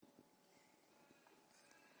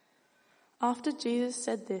After Jesus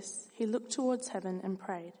said this, he looked towards heaven and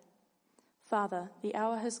prayed, "Father, the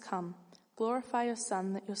hour has come. Glorify your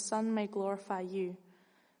Son, that your Son may glorify you.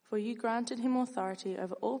 For you granted him authority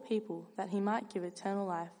over all people, that he might give eternal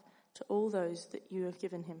life to all those that you have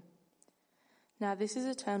given him. Now this is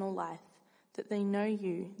eternal life, that they know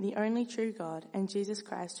you, the only true God, and Jesus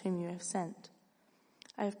Christ whom you have sent.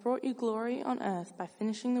 I have brought you glory on earth by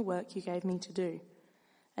finishing the work you gave me to do.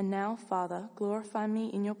 And now, Father, glorify me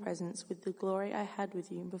in your presence with the glory I had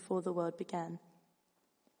with you before the world began.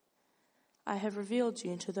 I have revealed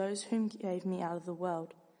you to those whom you gave me out of the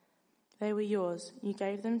world. They were yours, you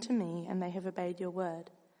gave them to me, and they have obeyed your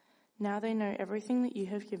word. Now they know everything that you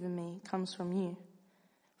have given me comes from you.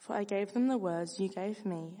 For I gave them the words you gave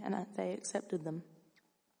me, and they accepted them.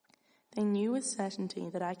 They knew with certainty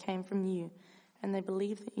that I came from you, and they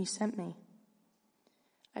believed that you sent me.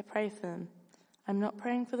 I pray for them. I'm not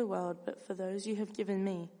praying for the world, but for those you have given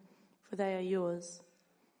me, for they are yours.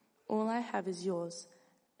 All I have is yours,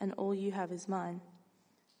 and all you have is mine.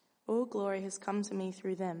 All glory has come to me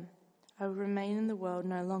through them. I will remain in the world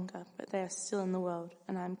no longer, but they are still in the world,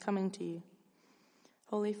 and I am coming to you.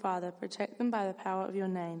 Holy Father, protect them by the power of your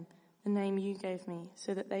name, the name you gave me,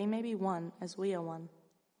 so that they may be one as we are one.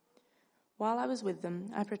 While I was with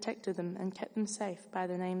them, I protected them and kept them safe by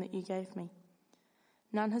the name that you gave me.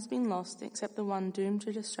 None has been lost except the one doomed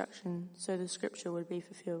to destruction, so the scripture would be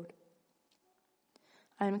fulfilled.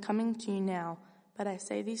 I am coming to you now, but I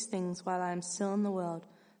say these things while I am still in the world,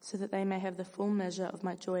 so that they may have the full measure of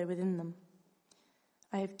my joy within them.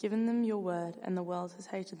 I have given them your word, and the world has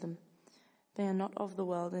hated them. They are not of the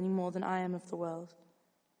world any more than I am of the world.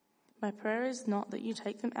 My prayer is not that you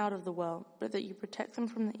take them out of the world, but that you protect them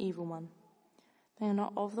from the evil one. They are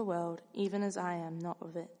not of the world, even as I am not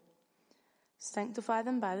of it. Sanctify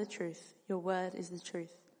them by the truth. Your word is the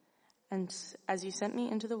truth. And as you sent me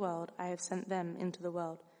into the world, I have sent them into the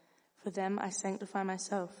world. For them I sanctify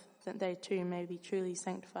myself, that they too may be truly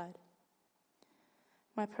sanctified.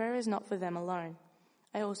 My prayer is not for them alone.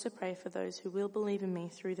 I also pray for those who will believe in me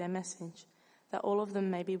through their message, that all of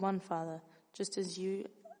them may be one, Father, just as you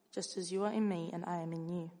are in me and I am in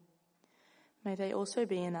you. May they also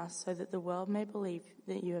be in us, so that the world may believe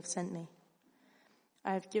that you have sent me.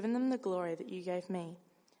 I have given them the glory that you gave me,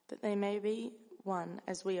 that they may be one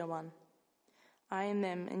as we are one. I in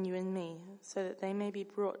them and you in me, so that they may be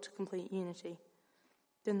brought to complete unity.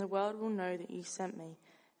 Then the world will know that you sent me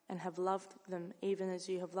and have loved them even as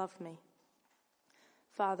you have loved me.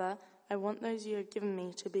 Father, I want those you have given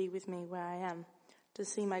me to be with me where I am, to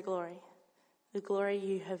see my glory, the glory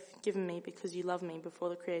you have given me because you loved me before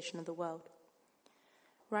the creation of the world.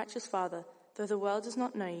 Righteous Father, though the world does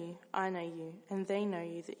not know you, I know you, and they know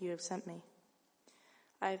you that you have sent me.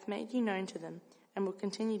 I have made you known to them, and will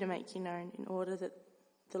continue to make you known, in order that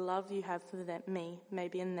the love you have for me may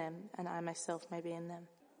be in them, and I myself may be in them.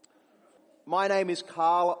 My name is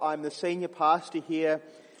Carl. I'm the senior pastor here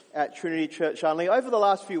at Trinity Church Unley. Over the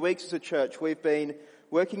last few weeks as a church, we've been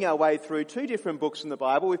working our way through two different books in the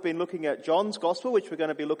Bible. We've been looking at John's Gospel, which we're going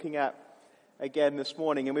to be looking at again this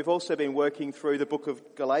morning, and we've also been working through the book of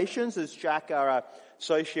Galatians, as Jack, our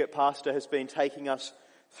associate pastor, has been taking us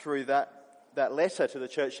through that letter to the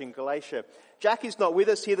church in Galatia. Jack is not with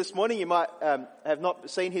us here this morning. You might have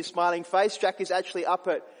not seen his smiling face. Jack is actually up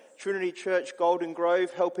at Trinity Church Golden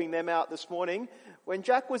Grove helping them out this morning. When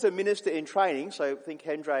Jack was a minister in training, so think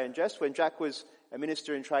Hendra and Jess, when Jack was a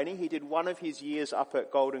minister in training, he did one of his years up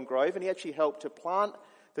at Golden Grove, and he actually helped to plant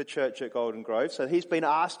the church at Golden Grove. So he's been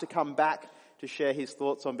asked to come back to share his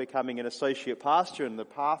thoughts on becoming an associate pastor and the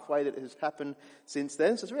pathway that has happened since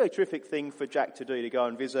then. So it's a really terrific thing for Jack to do, to go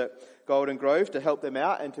and visit Golden Grove, to help them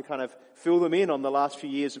out and to kind of fill them in on the last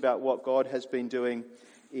few years about what God has been doing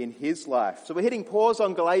in his life. So we're hitting pause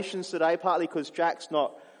on Galatians today, partly because Jack's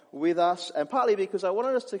not with us, and partly because I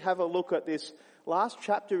wanted us to have a look at this last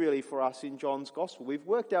chapter really for us in John's Gospel. We've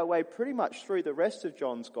worked our way pretty much through the rest of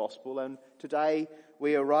John's Gospel, and today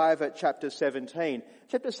we arrive at chapter 17.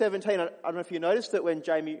 Chapter 17, I don't know if you noticed it when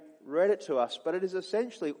Jamie read it to us, but it is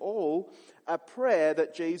essentially all a prayer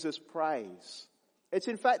that Jesus prays. It's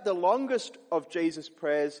in fact the longest of Jesus'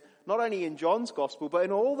 prayers, not only in John's Gospel, but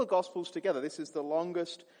in all the Gospels together. This is the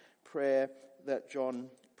longest prayer that John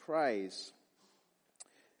prays.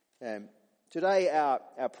 Today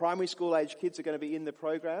our primary school age kids are going to be in the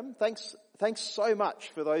program. Thanks so much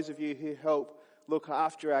for those of you who help look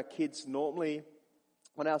after our kids normally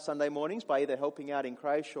on our Sunday mornings by either helping out in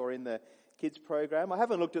creche or in the kids program. I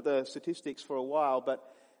haven't looked at the statistics for a while, but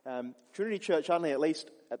Trinity Church Unley, at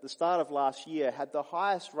least at the start of last year, had the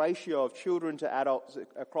highest ratio of children to adults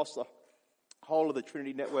across the whole of the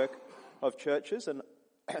Trinity network of churches. And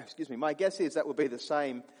excuse me, my guess is that will be the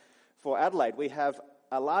same for Adelaide. We have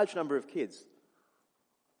a large number of kids,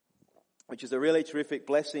 which is a really terrific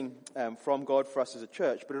blessing from God for us as a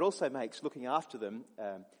church, but it also makes looking after them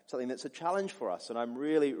something that's a challenge for us. And I'm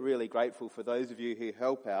really, really grateful for those of you who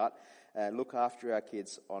help out and look after our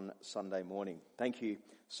kids on Sunday morning. Thank you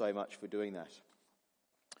so much for doing that.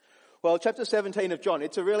 Well, chapter 17 of John,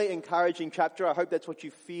 it's a really encouraging chapter. I hope that's what you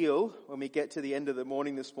feel when we get to the end of the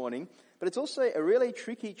morning this morning. But it's also a really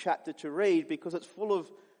tricky chapter to read because it's full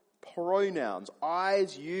of pronouns,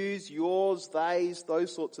 I's, you's, yours, they's,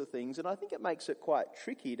 those sorts of things. And I think it makes it quite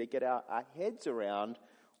tricky to get our heads around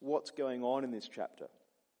what's going on in this chapter.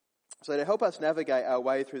 So to help us navigate our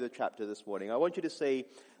way through the chapter this morning, I want you to see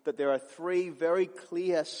that there are three very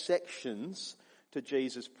clear sections to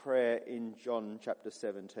Jesus' prayer in John chapter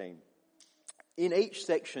 17. In each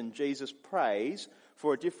section, Jesus prays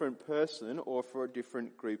for a different person or for a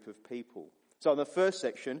different group of people. So in the first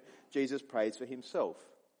section, Jesus prays for himself.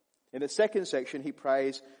 In the second section, he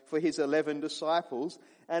prays for his 11 disciples.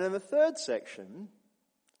 And in the third section,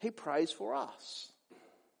 he prays for us.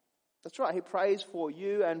 That's right, he prays for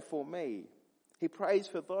you and for me. He prays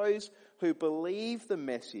for those who believe the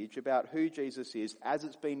message about who Jesus is as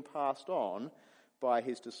it's been passed on by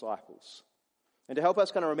his disciples. And to help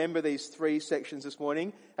us kind of remember these three sections this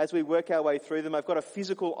morning, as we work our way through them, I've got a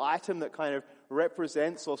physical item that kind of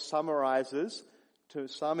represents or summarizes to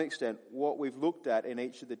some extent what we've looked at in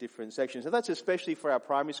each of the different sections. And that's especially for our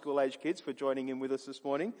primary school age kids for joining in with us this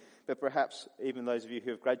morning, but perhaps even those of you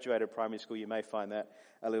who have graduated primary school, you may find that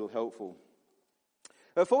a little helpful.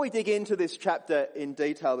 Before we dig into this chapter in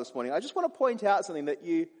detail this morning, I just want to point out something that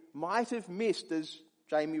you might have missed as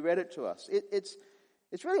Jamie read it to us.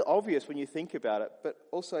 It's really obvious when you think about it, but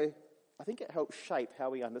also I think it helps shape how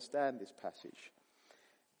we understand this passage.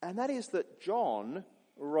 And that is that John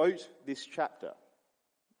wrote this chapter.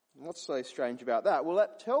 What's so strange about that? Well,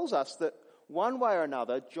 that tells us that one way or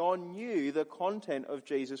another, John knew the content of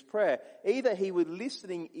Jesus' prayer. Either he was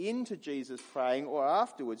listening in to Jesus praying or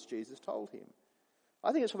afterwards Jesus told him.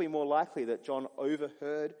 I think it's probably more likely that John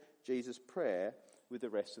overheard Jesus' prayer with the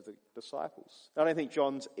rest of the disciples. I don't think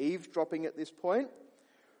John's eavesdropping at this point.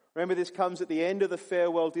 Remember, this comes at the end of the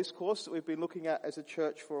farewell discourse that we've been looking at as a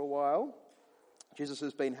church for a while. Jesus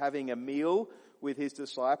has been having a meal with his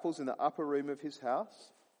disciples in the upper room of his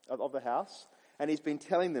house, of the house, and he's been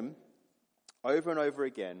telling them over and over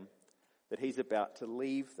again that he's about to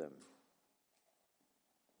leave them.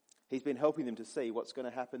 He's been helping them to see what's going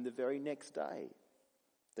to happen the very next day,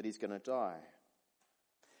 that he's going to die.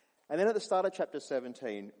 And then at the start of chapter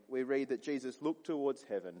 17, we read that Jesus looked towards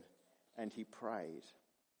heaven and he prayed.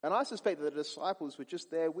 And I suspect that the disciples were just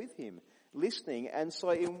there with him, listening, and so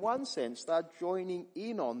in one sense, they're joining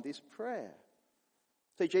in on this prayer.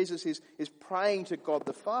 So Jesus is praying to God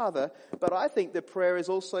the Father, but I think the prayer is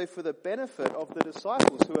also for the benefit of the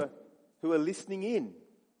disciples who are listening in.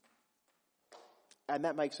 And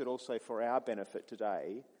that makes it also for our benefit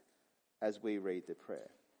today as we read the prayer.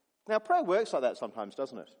 Now, prayer works like that sometimes,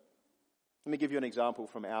 doesn't it? Let me give you an example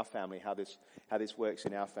from our family, how this works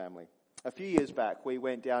in our family. A few years back, we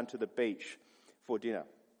went down to the beach for dinner.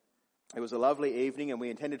 It was a lovely evening and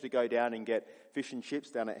we intended to go down and get fish and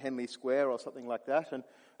chips down at Henley Square or something like that. And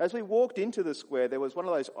as we walked into the square, there was one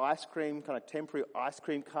of those temporary ice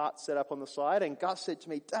cream carts set up on the side. And Gus said to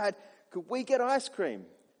me, "Dad, could we get ice cream?"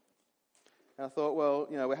 And I thought, well,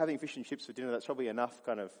 we're having fish and chips for dinner. That's probably enough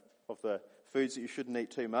of the foods that you shouldn't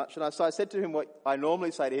eat too much. And so I said to him what I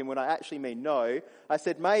normally say to him when I actually mean no. I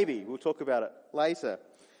said, maybe, we'll talk about it later.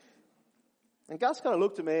 And Gus kind of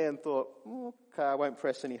looked at me and thought, okay, I won't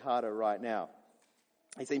press any harder right now.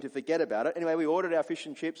 He seemed to forget about it. Anyway, we ordered our fish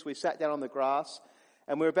and chips. We sat down on the grass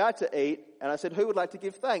and we were about to eat. And I said, who would like to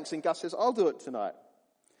give thanks? And Gus says, I'll do it tonight.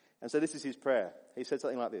 And so this is his prayer. He said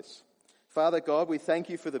something like this. Father God, we thank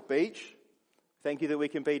you for the beach. Thank you that we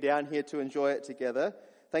can be down here to enjoy it together.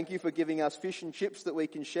 Thank you for giving us fish and chips that we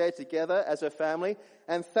can share together as a family.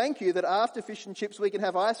 And thank you that after fish and chips we can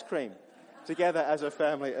have ice cream together as a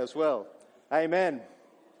family as well. Amen.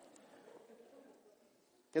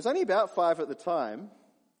 There's only about 5 at the time.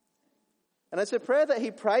 And it's a prayer that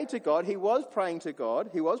he prayed to God. He was praying to God.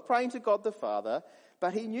 He was praying to God the Father.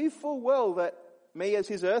 But he knew full well that me as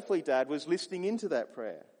his earthly dad was listening into that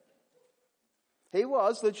prayer. He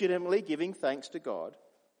was legitimately giving thanks to God,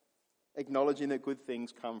 acknowledging that good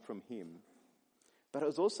things come from him. But it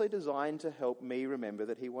was also designed to help me remember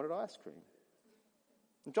that he wanted ice cream.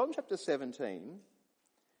 In John chapter 17,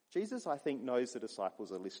 Jesus, I think, knows the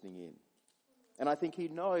disciples are listening in. And I think he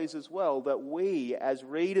knows as well that we, as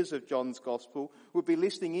readers of John's Gospel, would be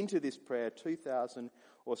listening into this prayer 2,000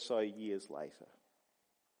 or so years later.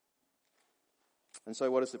 And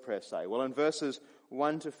so what does the prayer say? Well, in verses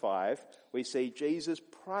 1 to 5, we see Jesus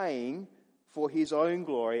praying for his own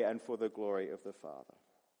glory and for the glory of the Father.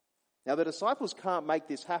 Now, the disciples can't make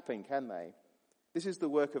this happen, can they? This is the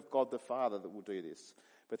work of God the Father that will do this.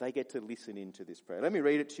 But they get to listen into this prayer. Let me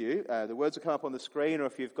read it to you. The words will come up on the screen, or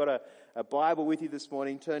if you've got a Bible with you this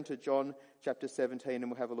morning, turn to John chapter 17 and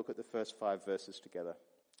we'll have a look at the first 5 verses together.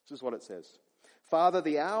 This is what it says. Father,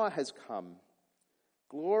 the hour has come.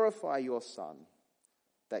 Glorify your Son,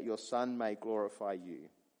 that your Son may glorify you.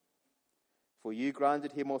 For you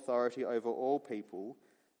granted him authority over all people,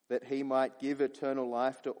 that he might give eternal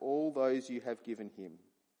life to all those you have given him.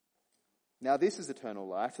 Now this is eternal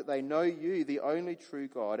life, that they know you, the only true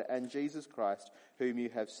God, and Jesus Christ, whom you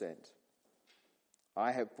have sent.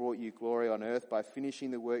 I have brought you glory on earth by finishing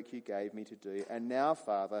the work you gave me to do. And now,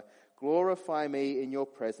 Father, glorify me in your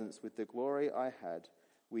presence with the glory I had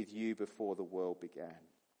with you before the world began.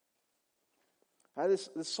 There's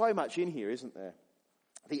so much in here, isn't there?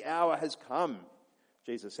 The hour has come,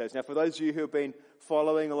 Jesus says. Now, for those of you who have been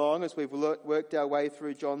following along as we've worked our way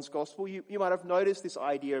through John's Gospel, you might have noticed this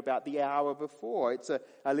idea about the hour before. It's a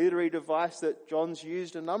literary device that John's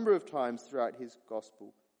used a number of times throughout his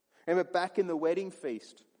Gospel. Remember, back in the wedding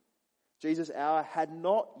feast, Jesus' hour had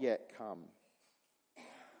not yet come.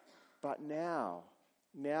 But now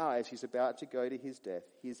as he's about to go to his death,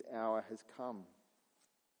 his hour has come.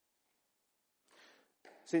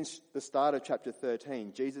 Since the start of chapter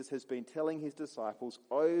 13, Jesus has been telling his disciples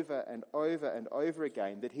over and over and over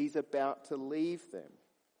again that he's about to leave them.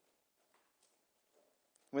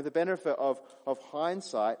 With the benefit of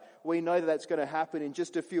hindsight, we know that that's going to happen in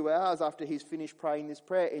just a few hours after he's finished praying this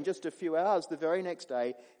prayer. In just a few hours, the very next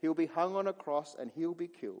day, he'll be hung on a cross and he'll be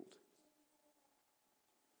killed.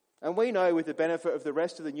 And we know with the benefit of the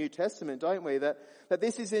rest of the New Testament, don't we, that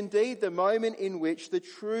this is indeed the moment in which the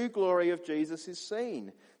true glory of Jesus is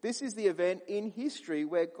seen. This is the event in history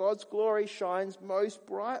where God's glory shines most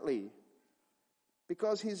brightly,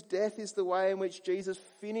 because his death is the way in which Jesus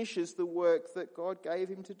finishes the work that God gave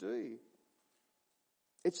him to do.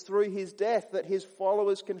 It's through his death that his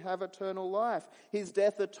followers can have eternal life. His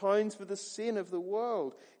death atones for the sin of the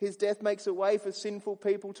world. His death makes a way for sinful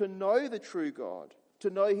people to know the true God, to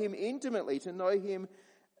know him intimately, to know him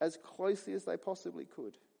as closely as they possibly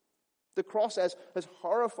could. The cross, as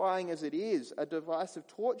horrifying as it is, a device of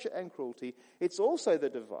torture and cruelty, it's also the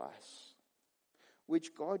device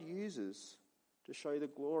which God uses to show the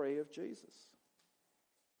glory of Jesus.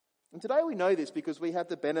 And today we know this because we have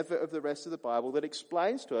the benefit of the rest of the Bible that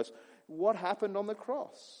explains to us what happened on the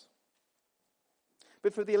cross.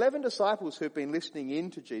 But for the 11 disciples who've been listening in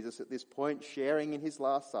to Jesus at this point, sharing in his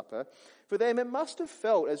Last Supper, for them it must have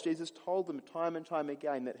felt, as Jesus told them time and time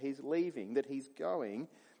again, that he's leaving, that he's going,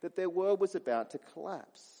 that their world was about to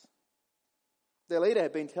collapse. Their leader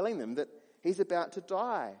had been telling them that he's about to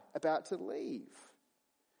die, about to leave.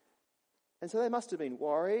 And so they must have been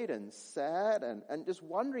worried and sad and just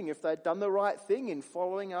wondering if they'd done the right thing in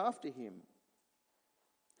following after him.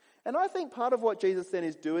 And I think part of what Jesus then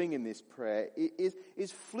is doing in this prayer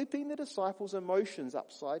is flipping the disciples' emotions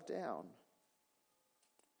upside down.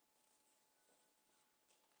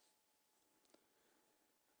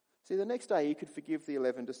 See, the next day he could forgive the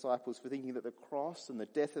 11 disciples for thinking that the cross and the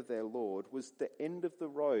death of their Lord was the end of the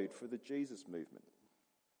road for the Jesus movement.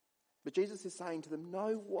 But Jesus is saying to them,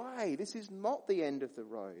 no way, this is not the end of the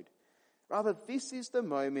road. Rather, this is the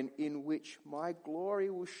moment in which my glory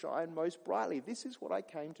will shine most brightly. This is what I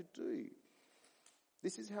came to do.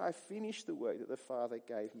 This is how I finish the work that the Father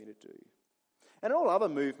gave me to do. And all other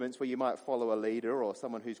movements where you might follow a leader or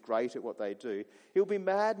someone who's great at what they do, it would be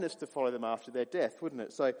madness to follow them after their death, wouldn't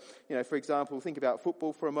it? So, for example, think about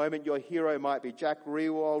football for a moment. Your hero might be Jack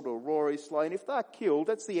Riewoldt or Rory Sloane. If they're killed,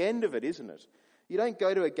 that's the end of it, isn't it? You don't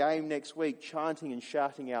go to a game next week chanting and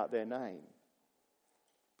shouting out their name.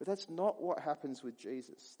 But that's not what happens with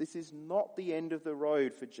Jesus. This is not the end of the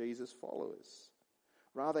road for Jesus' followers.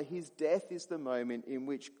 Rather, his death is the moment in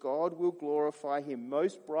which God will glorify him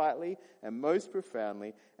most brightly and most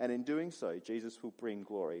profoundly, and in doing so, Jesus will bring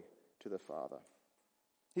glory to the Father.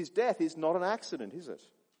 His death is not an accident, is it?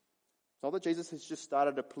 It's not that Jesus has just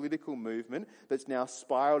started a political movement that's now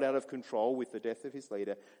spiraled out of control with the death of his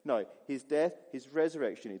leader. No, his death, his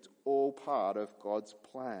resurrection, it's all part of God's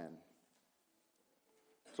plan.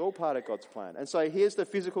 It's all part of God's plan. And so here's the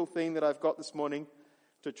physical thing that I've got this morning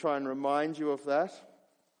to try and remind you of that.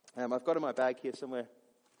 I've got in my bag here somewhere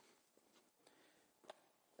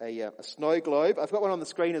a snow globe. I've got one on the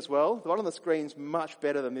screen as well. The one on the screen's much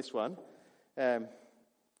better than this one.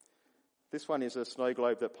 This one is a snow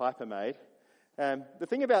globe that Piper made. The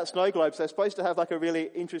thing about snow globes, they're supposed to have like a really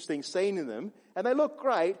interesting scene in them, and they look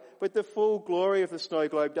great, but the full glory of the snow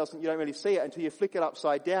globe you don't really see it until you flick it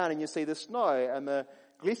upside down and you see the snow and the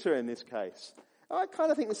glitter in this case. I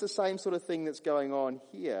kind of think it's the same sort of thing that's going on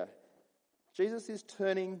here. Jesus is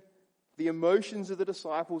turning the emotions of the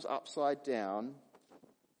disciples upside down,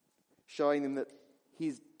 showing them that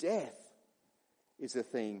his death is the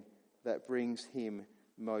thing that brings him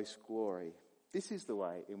most glory. This is the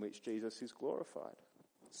way in which Jesus is glorified,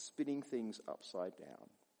 spinning things upside down.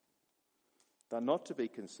 They're not to be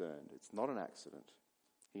concerned. It's not an accident.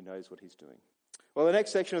 He knows what he's doing. Well, the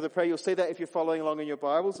next section of the prayer, you'll see that if you're following along in your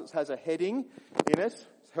Bibles, it has a heading in it.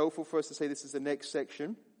 It's helpful for us to see this is the next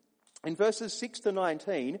section. In verses 6 to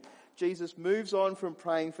 19, Jesus moves on from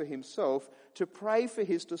praying for himself to pray for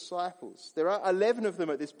his disciples. There are 11 of them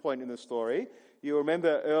at this point in the story. You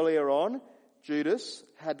remember earlier on, Judas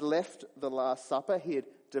had left the Last Supper. He had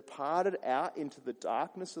departed out into the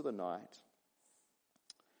darkness of the night.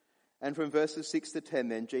 And from verses 6 to 10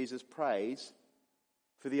 then, Jesus prays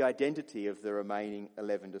for the identity of the remaining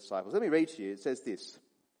 11 disciples. Let me read to you. It says this,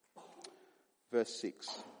 verse 6.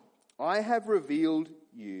 I have revealed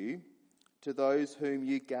you to those whom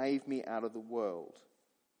you gave me out of the world.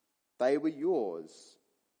 They were yours.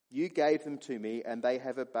 You gave them to me, and they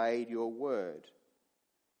have obeyed your word.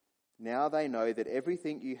 Now they know that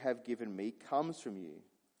everything you have given me comes from you.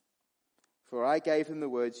 For I gave them the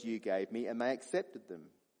words you gave me, and they accepted them.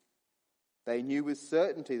 They knew with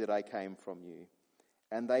certainty that I came from you,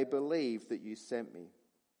 and they believed that you sent me.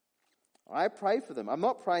 I pray for them. I'm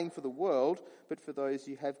not praying for the world, but for those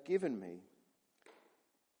you have given me,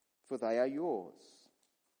 for they are yours.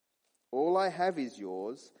 All I have is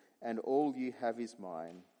yours, and all you have is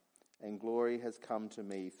mine, and glory has come to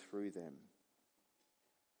me through them.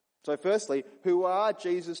 So firstly, who are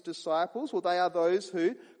Jesus' disciples? Well, they are those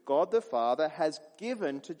who God the Father has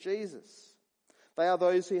given to Jesus. They are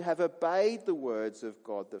those who have obeyed the words of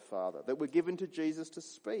God the Father that were given to Jesus to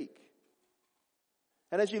speak.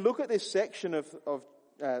 And as you look at this section of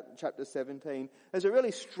chapter 17, there's a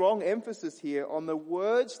really strong emphasis here on the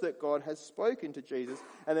words that God has spoken to Jesus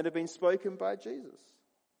and that have been spoken by Jesus.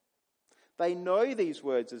 They know these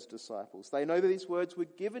words as disciples. They know that these words were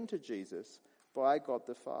given to Jesus by God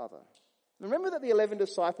the Father. Remember that the 11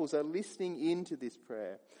 disciples are listening into this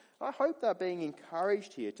prayer. I hope they're being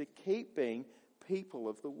encouraged here to keep being people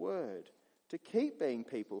of the word, to keep being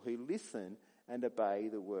people who listen and obey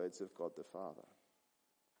the words of God the Father.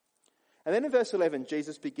 And then in verse 11,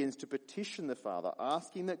 Jesus begins to petition the Father,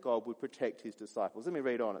 asking that God would protect his disciples. Let me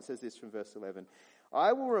read on. It says this from verse 11.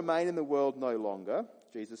 I will remain in the world no longer,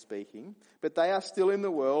 Jesus speaking, but they are still in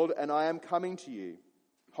the world, and I am coming to you.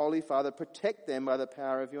 Holy Father, protect them by the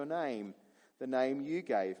power of your name, the name you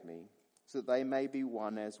gave me, so that they may be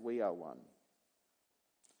one as we are one.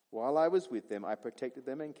 While I was with them, I protected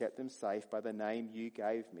them and kept them safe by the name you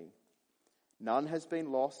gave me. None has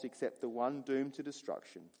been lost except the one doomed to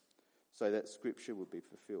destruction, so that Scripture would be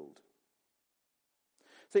fulfilled.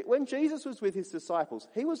 See, when Jesus was with his disciples,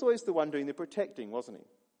 he was always the one doing the protecting, wasn't he?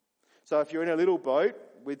 So if you're in a little boat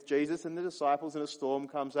with Jesus and the disciples and a storm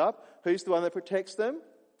comes up, who's the one that protects them?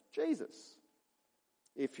 Jesus.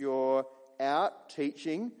 If you're out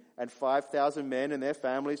teaching and 5,000 men and their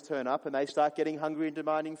families turn up and they start getting hungry and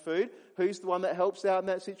demanding food, who's the one that helps out in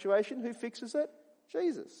that situation? Who fixes it?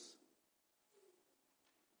 Jesus.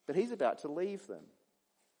 But he's about to leave them.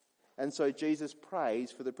 And so Jesus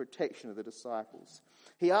prays for the protection of the disciples.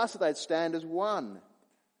 He asks that they'd stand as one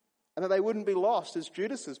and that they wouldn't be lost as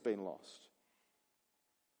Judas has been lost.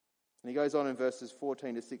 And he goes on in verses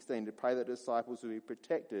 14 to 16 to pray that disciples will be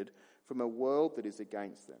protected from a world that is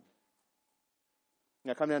against them.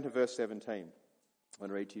 Now come down to verse 17. I'm going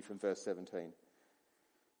to read to you from verse 17. It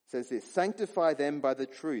says this, sanctify them by the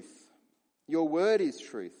truth. Your word is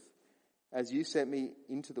truth. As you sent me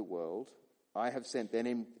into the world, I have sent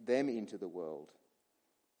them into the world.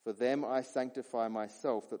 For them I sanctify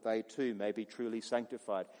myself, that they too may be truly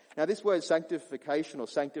sanctified. Now this word sanctification or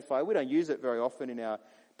sanctify, we don't use it very often in our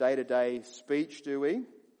day-to-day speech, do we?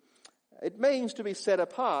 It means to be set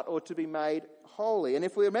apart or to be made holy. And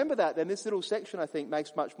if we remember that, then this little section, I think,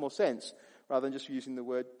 makes much more sense rather than just using the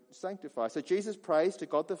word sanctify. So Jesus prays to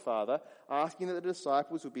God the Father, asking that the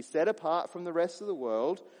disciples would be set apart from the rest of the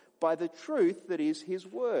world by the truth that is his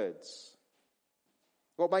words.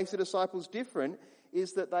 What makes the disciples different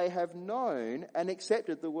is that they have known and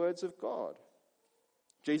accepted the words of God.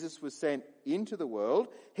 Jesus was sent into the world.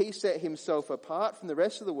 He set himself apart from the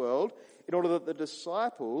rest of the world in order that the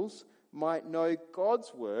disciples might know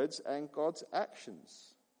God's words and God's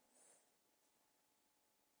actions.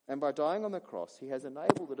 And by dying on the cross, he has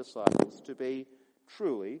enabled the disciples to be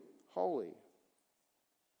truly holy.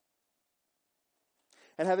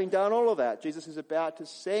 And having done all of that, Jesus is about to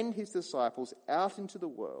send his disciples out into the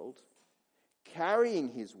world, carrying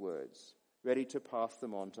his words, ready to pass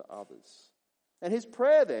them on to others. And his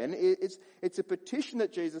prayer then, it's a petition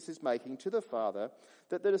that Jesus is making to the Father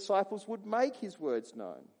that the disciples would make his words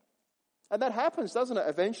known. And that happens, doesn't it?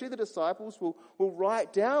 Eventually the disciples will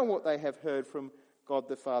write down what they have heard from God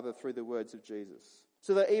the Father through the words of Jesus,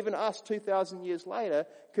 so that even us 2,000 years later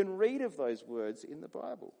can read of those words in the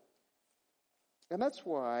Bible. And that's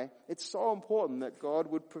why it's so important that God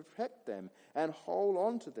would protect them and hold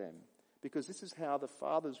on to them, because this is how the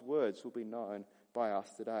Father's words will be known by us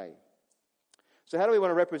today. So how do we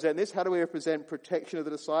want to represent this? How do we represent protection of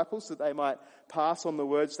the disciples so that they might pass on the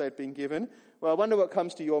words they've been given? Well, I wonder what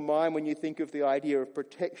comes to your mind when you think of the idea of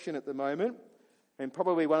protection at the moment. And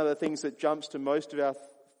probably one of the things that jumps to most of our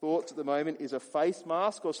thoughts at the moment is a face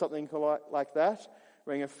mask or something like that.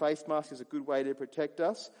 Wearing a face mask is a good way to protect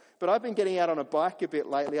us. But I've been getting out on a bike a bit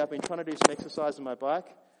lately. I've been trying to do some exercise on my bike.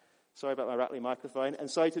 Sorry about my rattly microphone.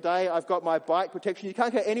 And so today I've got my bike protection. You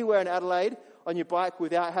can't go anywhere in Adelaide on your bike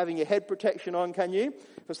without having your head protection on, can you?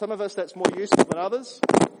 For some of us that's more useful than others.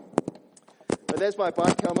 But there's my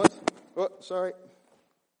bike helmet. Oh, sorry.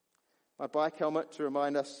 My bike helmet to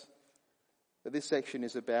remind us that this section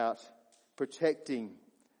is about protecting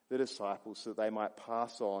the disciples so that they might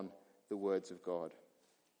pass on the words of God.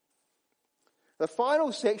 The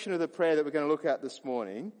final section of the prayer that we're going to look at this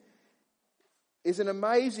morning is an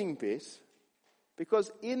amazing bit,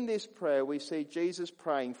 because in this prayer we see Jesus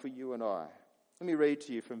praying for you and I. Let me read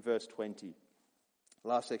to you from verse 20,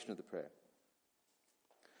 last section of the prayer.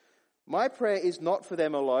 My prayer is not for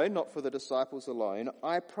them alone, not for the disciples alone.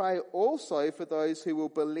 I pray also for those who will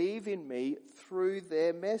believe in me through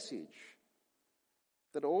their message,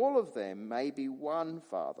 that all of them may be one,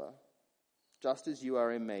 Father, just as you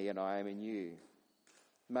are in me and I am in you.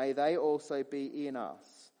 May they also be in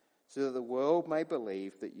us, so that the world may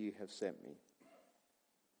believe that you have sent me.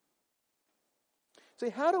 See,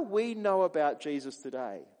 how do we know about Jesus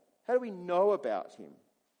today? How do we know about him?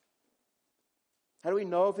 How do we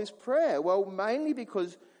know of this prayer? Well, mainly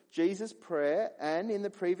because Jesus' prayer and in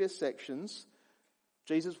the previous sections,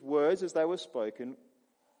 Jesus' words as they were spoken,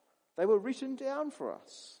 they were written down for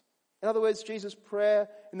us. In other words, Jesus' prayer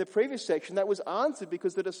in the previous section, that was answered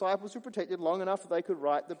because the disciples were protected long enough that they could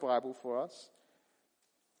write the Bible for us.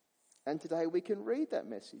 And today we can read that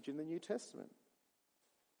message in the New Testament.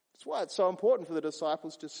 That's why it's so important for the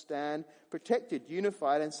disciples to stand protected,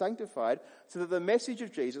 unified and sanctified, so that the message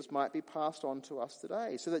of Jesus might be passed on to us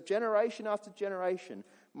today, so that generation after generation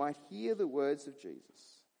might hear the words of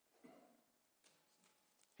Jesus.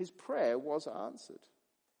 His prayer was answered.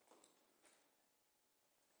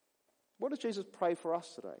 What does Jesus pray for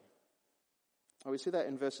us today? Oh, we see that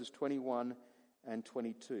in verses 21 and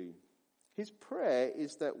 22. His prayer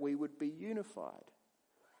is that we would be unified,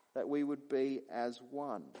 that we would be as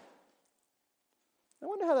one. I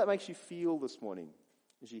wonder how that makes you feel this morning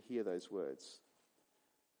as you hear those words.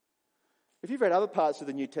 If you've read other parts of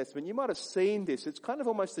the New Testament, you might have seen this. It's kind of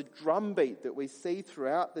almost a drumbeat that we see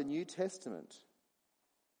throughout the New Testament.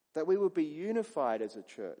 That we would be unified as a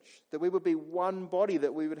church, that we would be one body,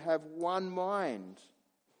 that we would have one mind.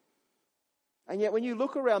 And yet when you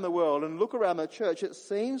look around the world and look around the church, it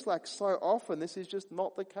seems like so often this is just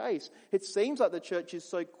not the case. It seems like the church is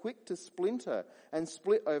so quick to splinter and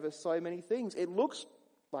split over so many things. It looks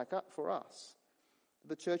like that for us.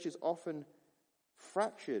 The church is often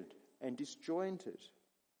fractured and disjointed.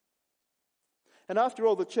 And after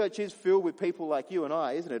all, the church is filled with people like you and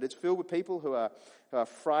I, isn't it? It's filled with people who are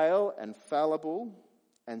frail and fallible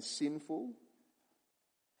and sinful.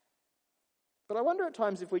 But I wonder at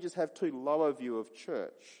times if we just have too low a view of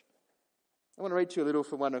church. I want to read to you a little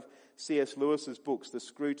from one of C.S. Lewis's books, The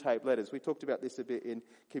Screwtape Letters. We talked about this a bit in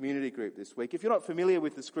community group this week. If you're not familiar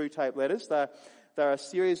with the Screwtape Letters, they're a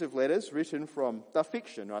series of letters written from, they're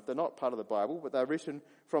fiction, right? They're not part of the Bible, but they're written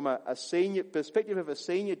from a senior perspective of a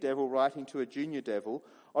senior devil writing to a junior devil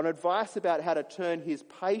on advice about how to turn his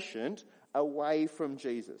patient away from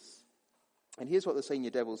Jesus. And here's what the senior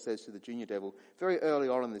devil says to the junior devil very early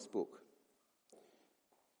on in this book.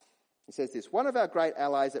 He says this: one of our great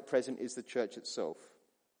allies at present is the church itself.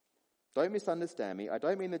 Don't misunderstand me. I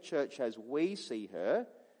don't mean the church as we see her,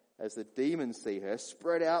 as the demons see her,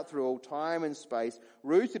 spread out through all time and space,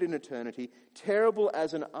 rooted in eternity, terrible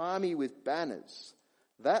as an army with banners.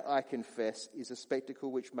 That, I confess, is a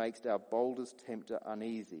spectacle which makes our boldest tempter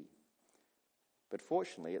uneasy. But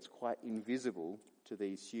fortunately, it's quite invisible to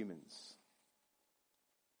these humans.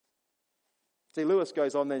 See, Lewis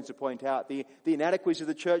goes on then to point out the inadequacies of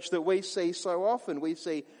the church that we see so often. We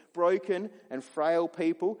see broken and frail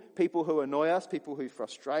people, people who annoy us, people who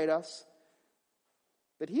frustrate us.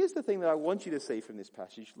 But here's the thing that I want you to see from this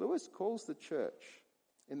passage. Lewis calls the church,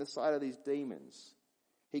 in the sight of these demons,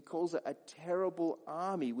 he calls it a terrible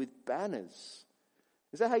army with banners.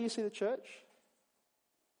 Is that how you see the church?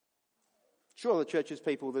 Sure, the church is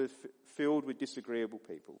people that are filled with disagreeable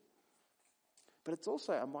people. But it's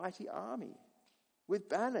also a mighty army with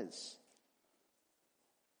banners.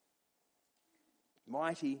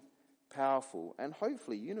 Mighty, powerful, and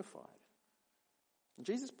hopefully unified. And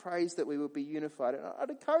Jesus prays that we will be unified. And I'd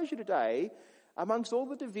encourage you today, amongst all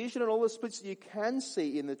the division and all the splits that you can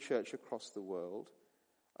see in the church across the world,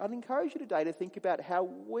 I'd encourage you today to think about how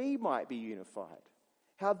we might be unified,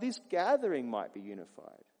 how this gathering might be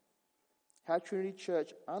unified, how Trinity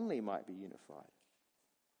Church Unley might be unified.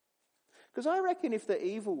 Because I reckon if the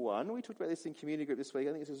evil one, we talked about this in community group this week,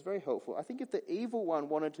 I think this is very helpful. I think if the evil one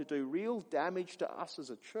wanted to do real damage to us as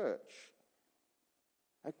a church,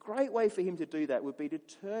 a great way for him to do that would be to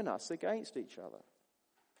turn us against each other,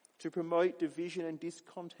 to promote division and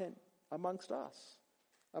discontent amongst us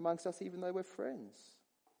even though we're friends.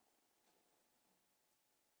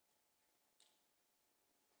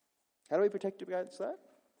 How do we protect against that?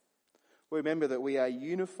 Well, remember that we are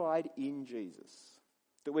unified in Jesus,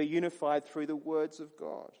 that we're unified through the words of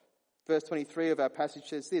God. Verse 23 of our passage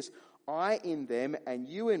says this, I in them and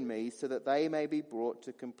you in me, so that they may be brought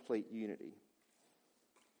to complete unity.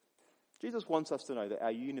 Jesus wants us to know that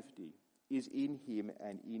our unity is in him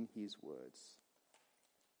and in his words.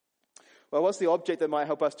 Well, what's the object that might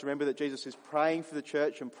help us to remember that Jesus is praying for the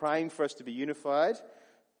church and praying for us to be unified?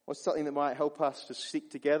 What's something that might help us to stick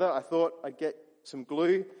together? I thought I'd get some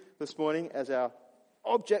glue this morning as our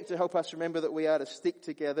object to help us remember that we are to stick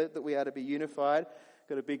together, that we are to be unified.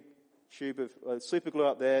 Got a big tube of super glue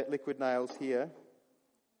up there, liquid nails here.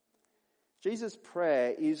 Jesus'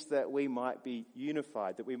 prayer is that we might be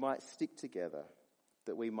unified, that we might stick together,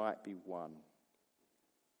 that we might be one.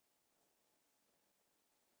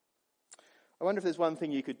 I wonder if there's one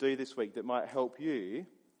thing you could do this week that might help you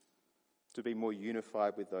to be more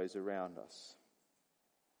unified with those around us.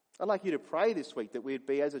 I'd like you to pray this week that we'd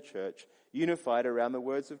be, as a church, unified around the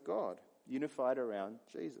words of God, unified around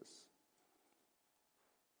Jesus.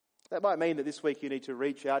 That might mean that this week you need to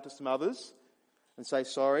reach out to some others and say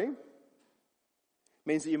sorry. It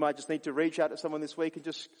means that you might just need to reach out to someone this week and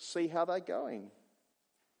just see how they're going.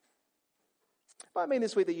 It might mean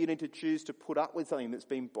this week that you need to choose to put up with something that's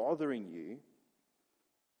been bothering you,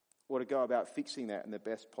 or to go about fixing that in the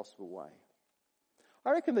best possible way.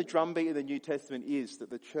 I reckon the drumbeat of the New Testament is that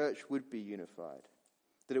the church would be unified,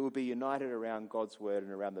 that it would be united around God's word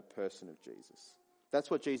and around the person of Jesus. That's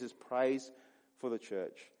what Jesus prays for the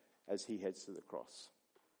church as he heads to the cross.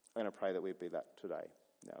 I'm going to pray that we'd be that today,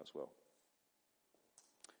 now as well.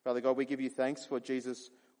 Father God, we give you thanks for Jesus'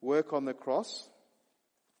 work on the cross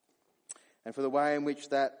and for the way in which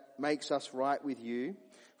that makes us right with you,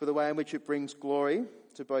 for the way in which it brings glory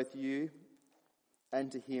to both you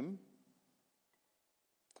and to him.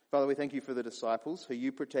 Father, we thank you for the disciples who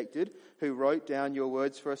you protected, who wrote down your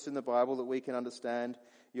words for us in the Bible that we can understand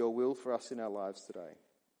your will for us in our lives today.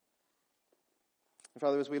 And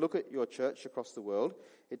Father, as we look at your church across the world,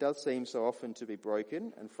 it does seem so often to be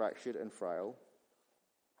broken and fractured and frail.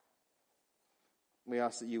 We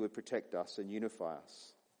ask that you would protect us and unify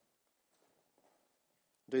us.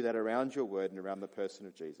 Do that around your word and around the person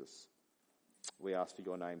of Jesus. We ask for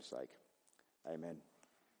your name's sake. Amen.